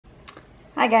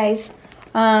Hi guys.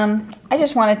 I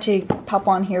just wanted to pop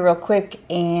on here real quick,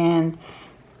 and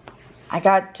I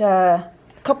got a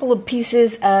couple of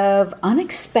pieces of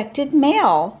unexpected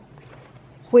mail,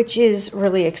 which is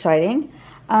really exciting.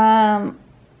 I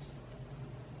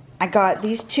got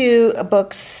these two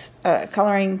books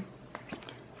coloring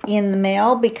in the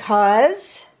mail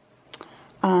because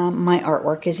my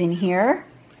artwork is in here.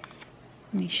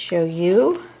 Let me show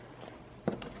you.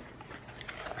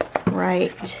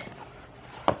 Right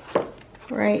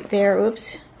there.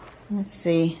 Oops. Let's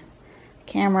see.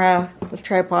 Camera with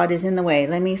tripod is in the way.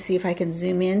 Let me see if I can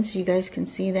zoom in so you guys can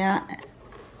see that.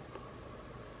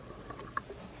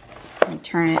 Let me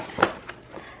turn it.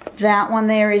 That one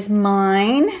there is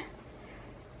mine.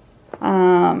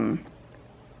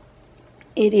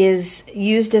 It is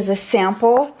used as a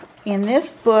sample in this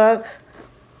book.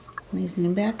 Let me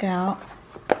zoom back out.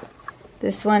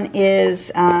 This one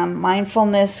is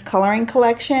Mindfulness Coloring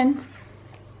Collection.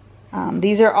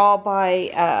 These are all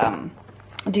by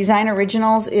Design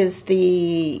Originals is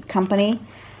the company.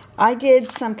 I did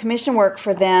some commission work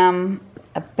for them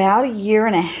about a year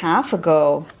and a half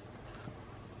ago.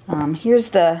 Here's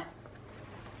the...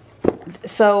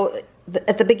 So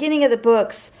at the beginning of the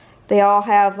books, they all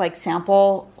have like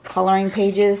sample coloring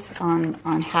pages on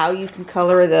how you can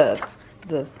color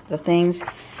the things.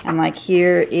 And like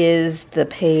here is the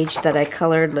page that I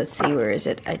colored. Let's see, where is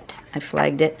it? I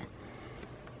flagged it.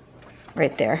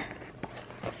 Right there.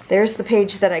 There's the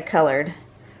page that I colored.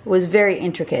 It was very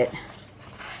intricate.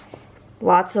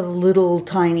 Lots of little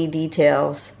tiny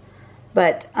details.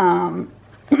 But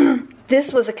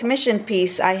this was a commission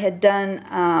piece. I had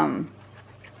done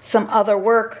some other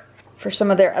work for some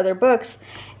of their other books,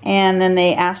 and then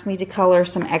they asked me to color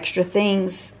some extra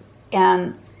things,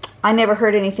 and I never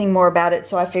heard anything more about it,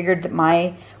 so I figured that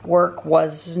my work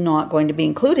was not going to be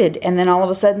included. And then all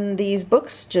of a sudden these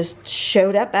books just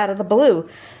showed up out of the blue.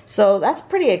 So that's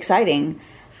pretty exciting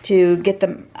to get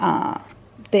them.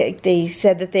 They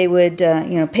said that they would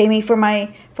pay me for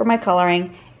my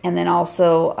coloring, and then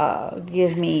also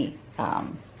give me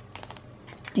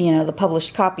the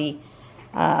published copy.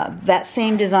 That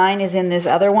same design is in this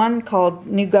other one called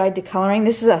New Guide to Coloring.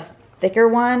 This is a thicker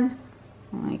one.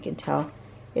 Oh, you can tell.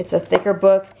 It's a thicker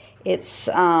book. It's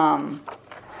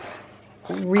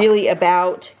really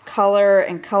about color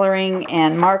and coloring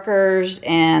and markers,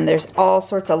 and there's all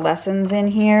sorts of lessons in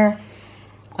here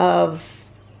of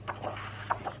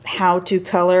how to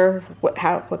color, what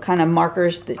kind of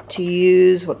markers to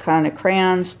use, what kind of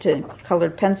crayons, to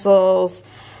colored pencils,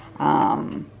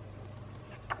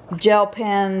 gel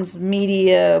pens,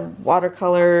 media,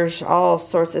 watercolors, all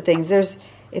sorts of things. It's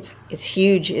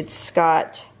huge. It's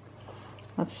got,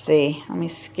 let's see, let me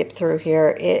skip through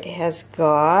here. It has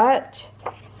got,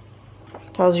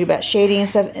 tells you about shading and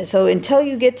stuff. So until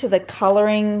you get to the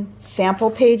coloring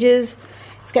sample pages,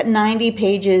 it's got 90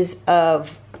 pages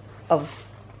of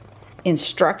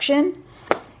instruction,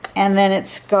 and then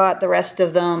it's got the rest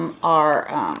of them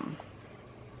are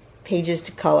pages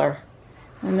to color.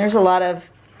 And there's a lot of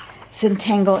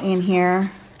Zentangle in here,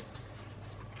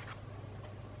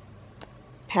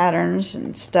 patterns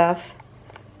and stuff.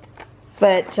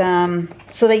 But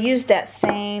so they used that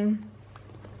same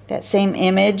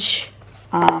image,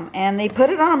 and they put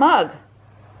it on a mug.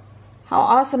 How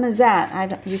awesome is that?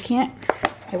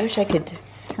 I wish I could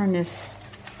turn this.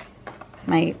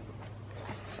 My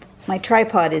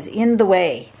tripod is in the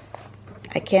way.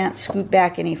 I can't scoot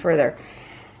back any further.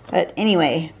 But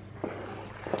anyway,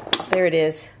 there it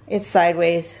is. It's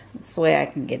sideways. It's the way I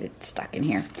can get it stuck in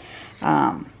here.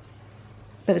 But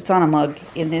it's on a mug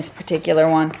in this particular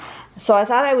one. So I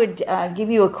thought I would give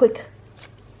you a quickie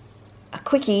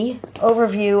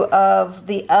overview of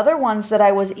the other ones that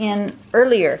I was in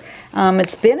earlier.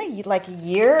 It's been like a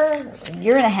year and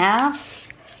a half,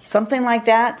 something like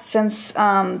that, since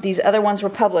these other ones were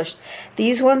published.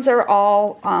 These ones are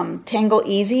all Tangle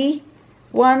Easy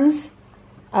ones.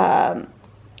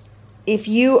 If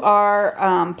you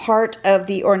are part of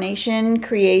the Ornation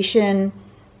Creation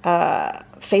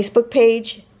Facebook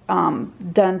page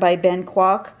done by Ben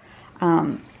Kwok,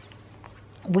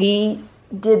 we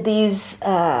did these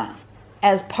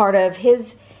as part of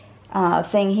his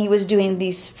thing. He was doing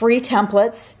these free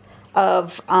templates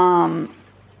of all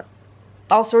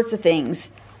sorts of things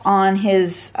on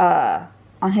his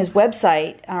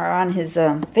website or on his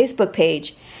Facebook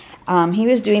page. He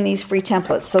was doing these free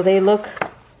templates, so they look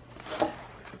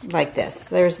like this.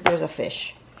 There's a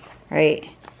fish, right?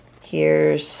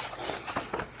 Here's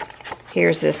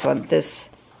this one.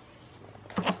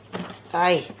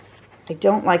 I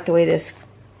don't like the way this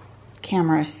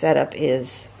camera setup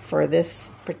is for this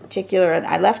particular.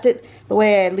 I left it the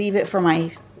way I leave it for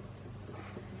my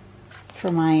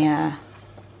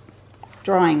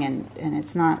drawing, and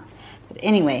it's not. But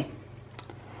anyway,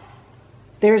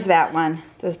 there's that one.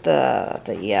 There's the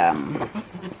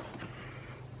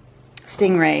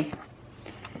stingray.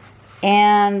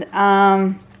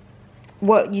 And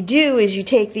what you do is you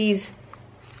take these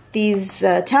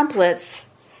templates.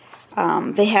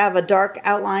 They have a dark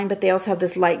outline, but they also have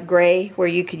this light gray where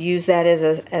you could use that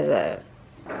as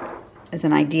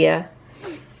an idea.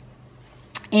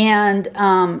 And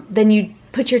then you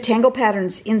put your tangle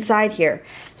patterns inside here.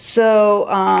 So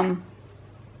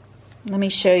let me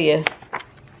show you.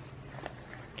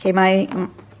 Okay,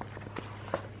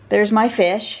 there's my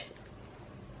fish.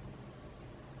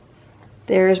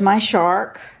 There's my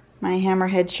shark, my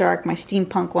hammerhead shark, my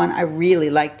steampunk one. I really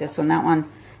like this one. That one's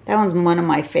one of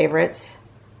my favorites.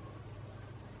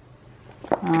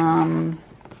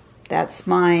 That's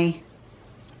my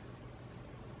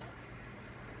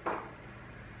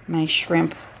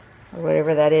shrimp, or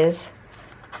whatever that is.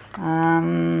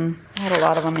 I had a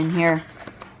lot of them in here.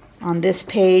 On this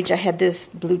page, I had this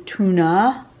blue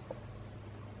tuna.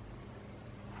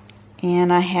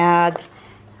 And I had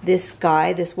this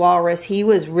guy, this walrus. He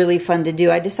was really fun to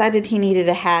do. I decided he needed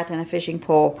a hat and a fishing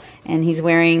pole, and he's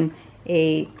wearing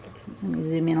let me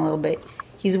zoom in a little bit.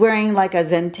 He's wearing like a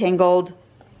Zentangled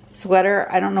sweater.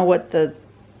 I don't know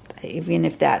even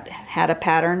if that had a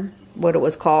pattern, what it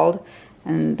was called.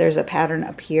 And there's a pattern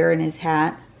up here in his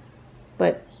hat.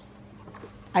 But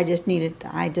I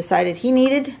decided he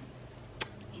needed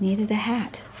a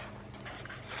hat.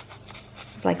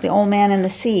 It's like the old man in the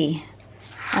sea.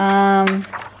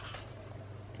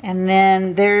 And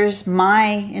then there's my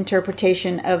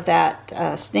interpretation of that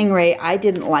stingray. I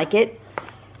didn't like it.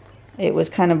 It was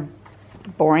kind of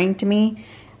boring to me.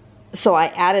 So I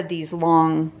added these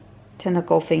long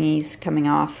tentacle thingies coming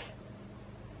off.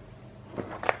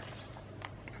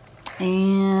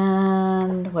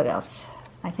 And what else?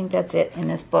 I think that's it in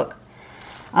this book.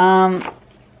 In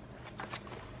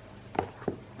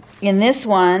this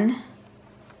one,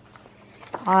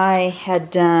 I had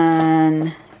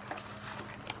done...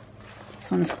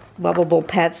 This one's Lovable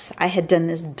Pets. I had done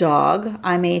this dog.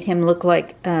 I made him look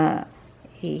like a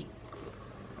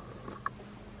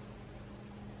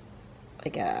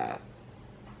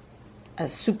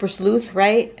super sleuth,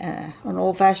 right? An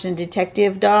old-fashioned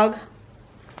detective dog.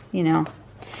 You know.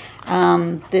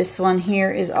 This one here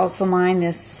is also mine.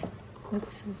 Oops,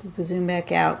 we'll zoom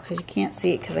back out because you can't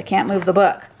see it because I can't move the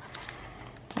book.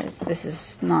 This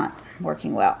is not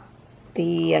working well.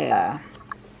 The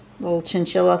little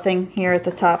chinchilla thing here at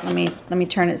the top. Let me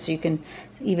turn it so you can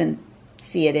even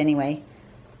see it anyway.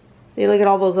 See, look at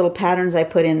all those little patterns I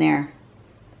put in there.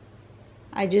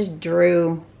 I just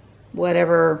drew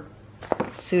whatever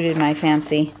suited my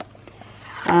fancy.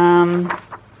 On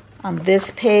this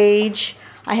page,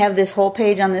 I have this whole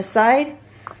page on this side.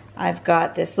 I've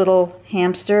got this little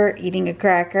hamster eating a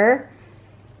cracker.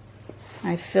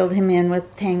 I filled him in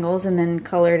with Tangles and then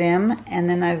colored him. And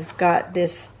then I've got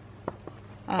this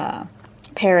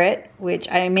parrot, which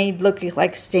I made look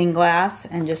like stained glass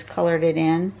and just colored it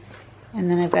in.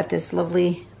 And then I've got this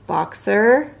lovely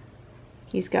boxer.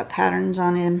 He's got patterns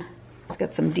on him. He's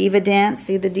got some diva dance.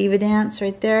 See the diva dance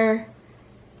right there?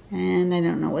 And I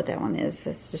don't know what that one is.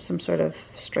 That's just some sort of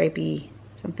stripy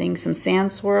something. Some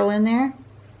sand swirl in there.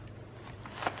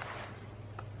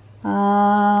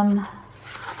 And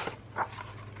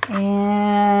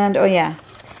oh yeah.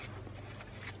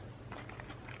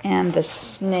 And the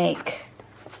snake.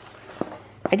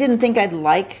 I didn't think I'd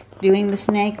like doing the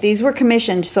snake. These were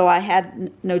commissioned, so I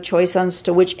had no choice as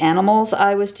to which animals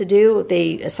I was to do.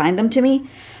 They assigned them to me.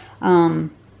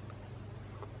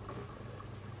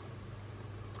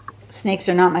 Snakes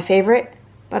are not my favorite,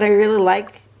 but I really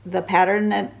like the pattern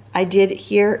that I did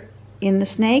here in the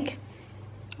snake.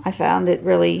 I found it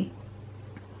really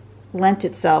lent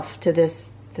itself to this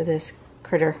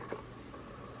critter.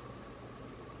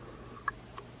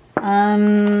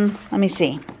 Let me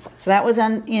see. So that was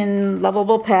in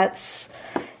Lovable Pets.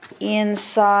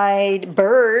 Inside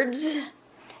birds,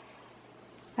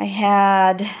 I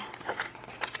had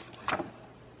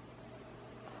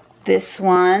this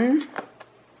one.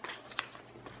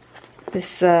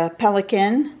 This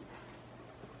pelican.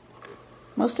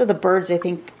 Most of the birds, I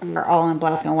think, are all in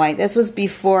black and white. This was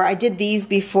before, I did these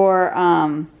before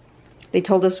they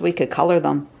told us we could color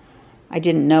them. I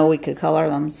didn't know we could color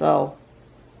them, so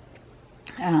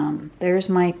there's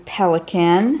my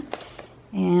pelican.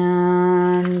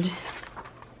 And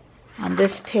on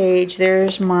this page,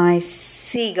 there's my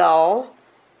seagull.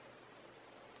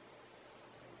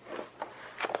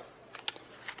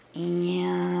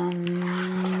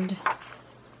 And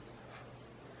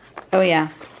oh yeah,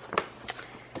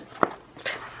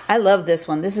 I love this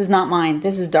one. This is not mine.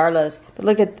 This is Darla's. But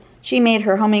look at, she made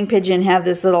her homing pigeon have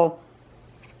this little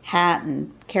hat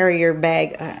and carrier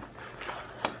bag.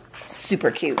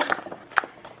 Super cute.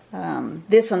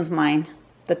 This one's mine.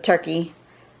 The turkey.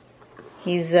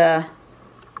 He's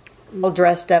all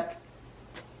dressed up.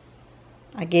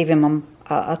 I gave him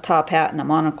a top hat and a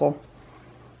monocle.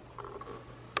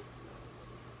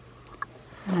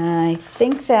 I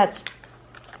think that's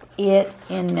it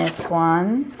in this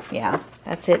one. Yeah,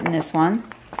 that's it in this one.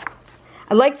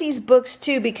 I like these books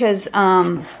too because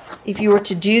if you were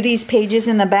to do these pages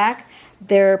in the back,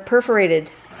 they're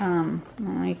perforated. I don't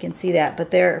know if you can see that,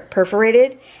 but they're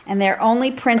perforated and they're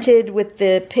only printed with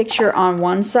the picture on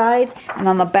one side, and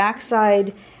on the back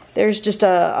side there's just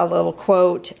a little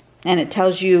quote, and it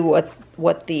tells you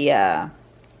what the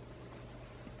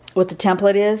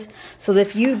template is. So that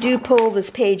if you do pull this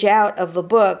page out of the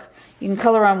book, you can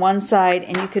color on one side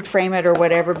and you could frame it or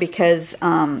whatever, because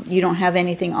you don't have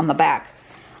anything on the back.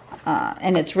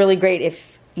 And it's really great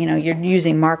if you're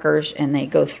using markers and they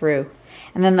go through.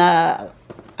 And then the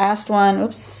last one,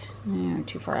 oops,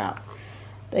 too far out,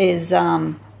 is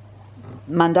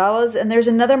mandalas. And there's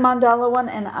another mandala one,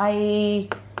 and I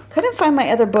couldn't find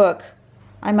my other book.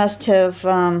 I must have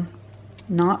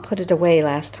not put it away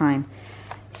last time.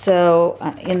 So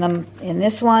in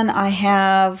this one I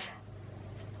have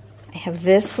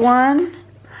this one,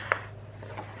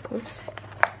 oops,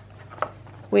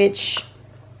 which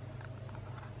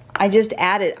I just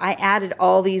added. I added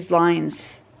all these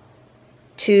lines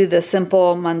to the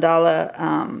simple mandala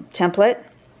template.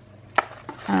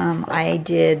 I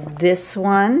did this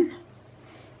one.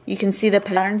 You can see the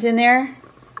patterns in there.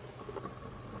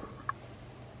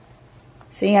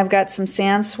 See, I've got some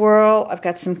sand swirl, I've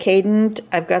got some cadent,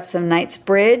 I've got some Knight's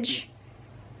Bridge,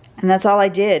 and that's all I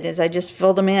did, is I just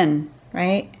filled them in,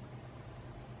 right?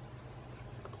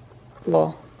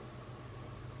 Cool.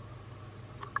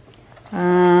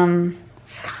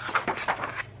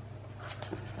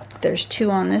 There's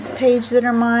two on this page that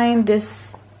are mine.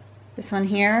 This one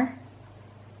here.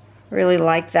 Really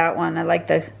like that one. I like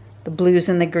the blues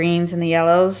and the greens and the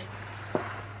yellows.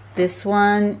 This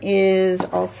one is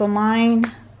also mine.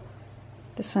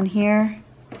 This one here.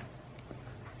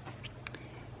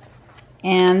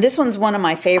 And this one's one of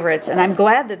my favorites, and I'm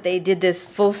glad that they did this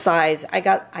full size. I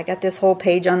got this whole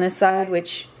page on this side,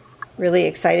 which really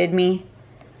excited me.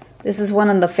 This is one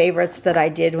of the favorites that I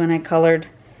did when I colored.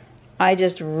 I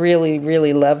just really,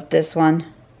 really loved this one.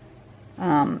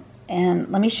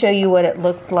 And let me show you what it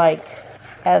looked like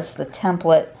as the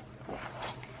template.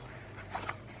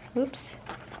 Oops.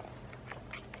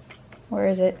 Where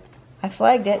is it? I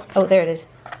flagged it. Oh, there it is.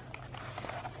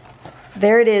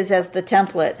 There it is as the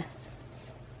template.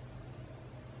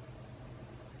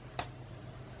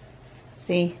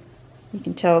 See? You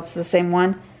can tell it's the same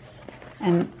one.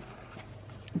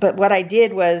 But what I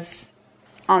did was,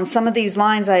 on some of these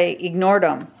lines, I ignored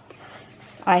them.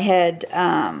 I had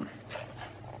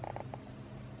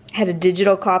a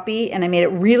digital copy, and I made it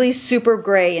really super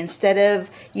gray. Instead of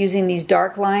using these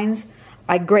dark lines,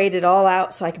 I grayed it all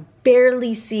out so I could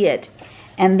barely see it.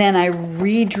 And then I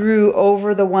redrew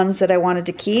over the ones that I wanted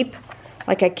to keep.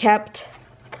 Like I kept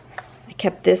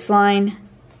this line,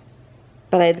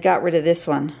 but I got rid of this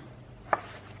one.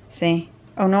 See?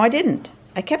 Oh no, I didn't.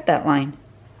 I kept that line.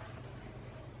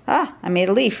 Ah, I made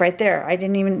a leaf right there. I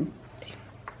didn't even,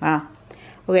 wow.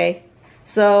 Okay,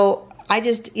 so I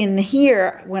just, in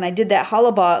here, when I did that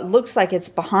hollow it looks like it's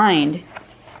behind.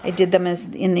 I did them as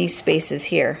in these spaces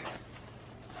here.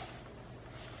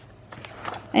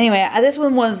 Anyway, this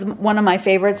one was one of my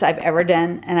favorites I've ever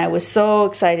done, and I was so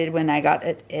excited when I got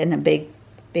it in a big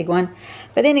one.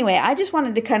 But anyway, I just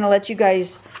wanted to kind of let you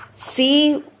guys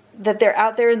see that they're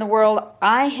out there in the world.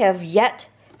 I have yet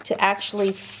to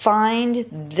actually find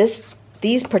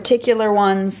these particular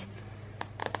ones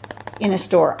in a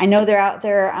store. I know they're out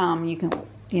there. You can,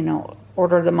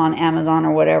 order them on Amazon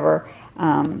or whatever.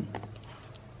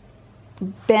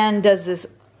 Ben does this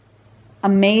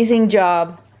amazing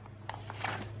job.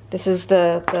 This is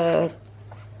the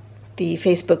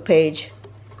Facebook page.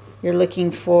 You're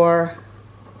looking for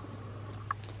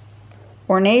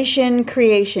Ornation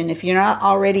Creation. If you're not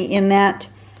already in that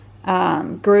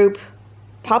group,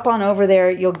 pop on over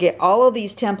there. You'll get all of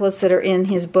these templates that are in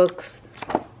his books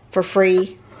for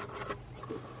free.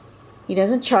 He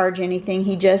doesn't charge anything.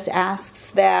 He just asks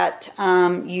that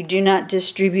you do not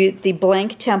distribute the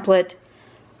blank template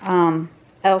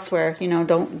elsewhere.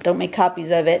 Don't make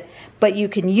copies of it, but you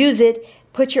can use it,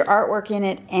 put your artwork in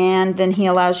it, and then he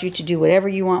allows you to do whatever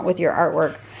you want with your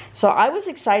artwork. So I was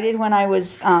excited when I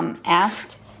was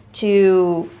asked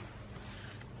to,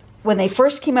 when they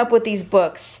first came up with these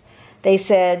books, they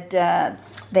said,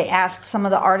 they asked some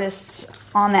of the artists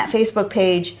on that Facebook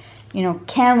page, you know,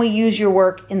 can we use your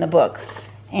work in the book?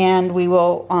 And we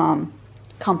will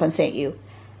compensate you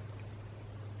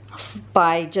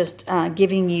by just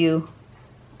giving you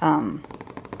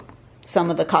some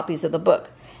of the copies of the book.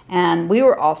 And we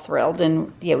were all thrilled,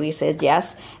 and yeah, we said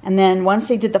yes. And then once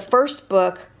they did the first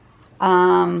book,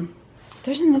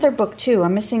 there's another book too.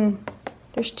 I'm missing,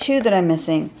 there's two that I'm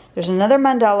missing. There's another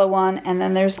mandala one, and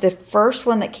then there's the first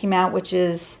one that came out, which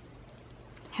has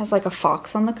like a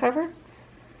fox on the cover.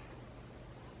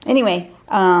 Anyway,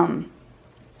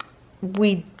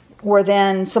 we were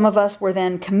then, some of us were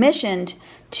then commissioned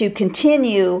to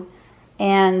continue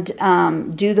and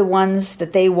do the ones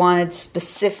that they wanted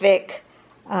specific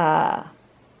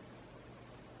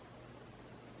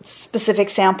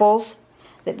samples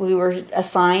that we were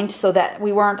assigned, so that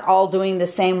we weren't all doing the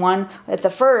same one. At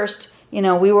the first, you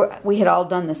know, we had all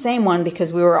done the same one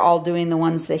because we were all doing the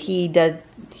ones that he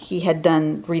had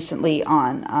done recently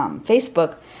on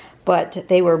Facebook, but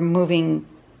they were moving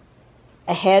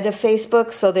ahead of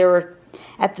Facebook, so there were,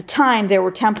 at the time, there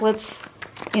were templates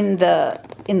in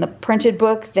the printed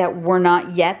book that were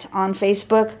not yet on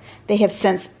Facebook. They have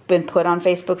since been put on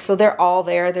Facebook, so they're all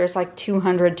there. There's like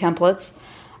 200 templates.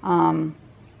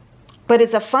 But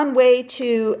it's a fun way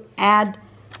to add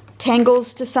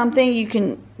tangles to something. You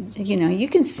can, you know, you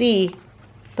can see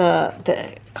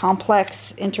the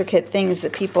complex, intricate things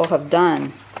that people have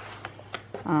done.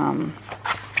 And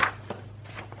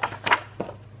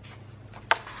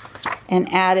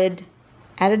added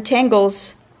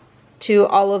tangles to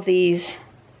all of these.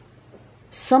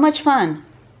 So much fun.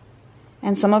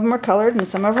 And some of them are colored and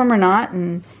some of them are not,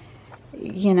 and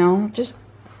you know, just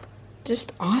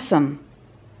awesome.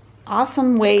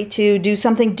 Awesome way to do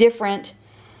something different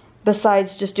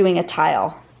besides just doing a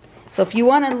tile. So if you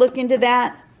want to look into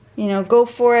that, you know, go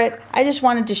for it. I just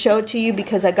wanted to show it to you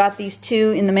because I got these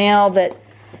two in the mail that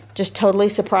just totally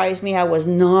surprised me. I was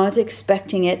not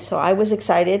expecting it, so I was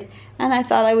excited, and I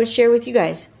thought I would share with you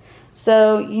guys.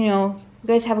 So, you know, you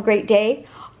guys have a great day.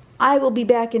 I will be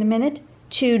back in a minute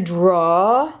to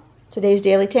draw today's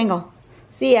daily tangle.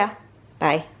 See ya.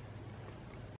 Bye.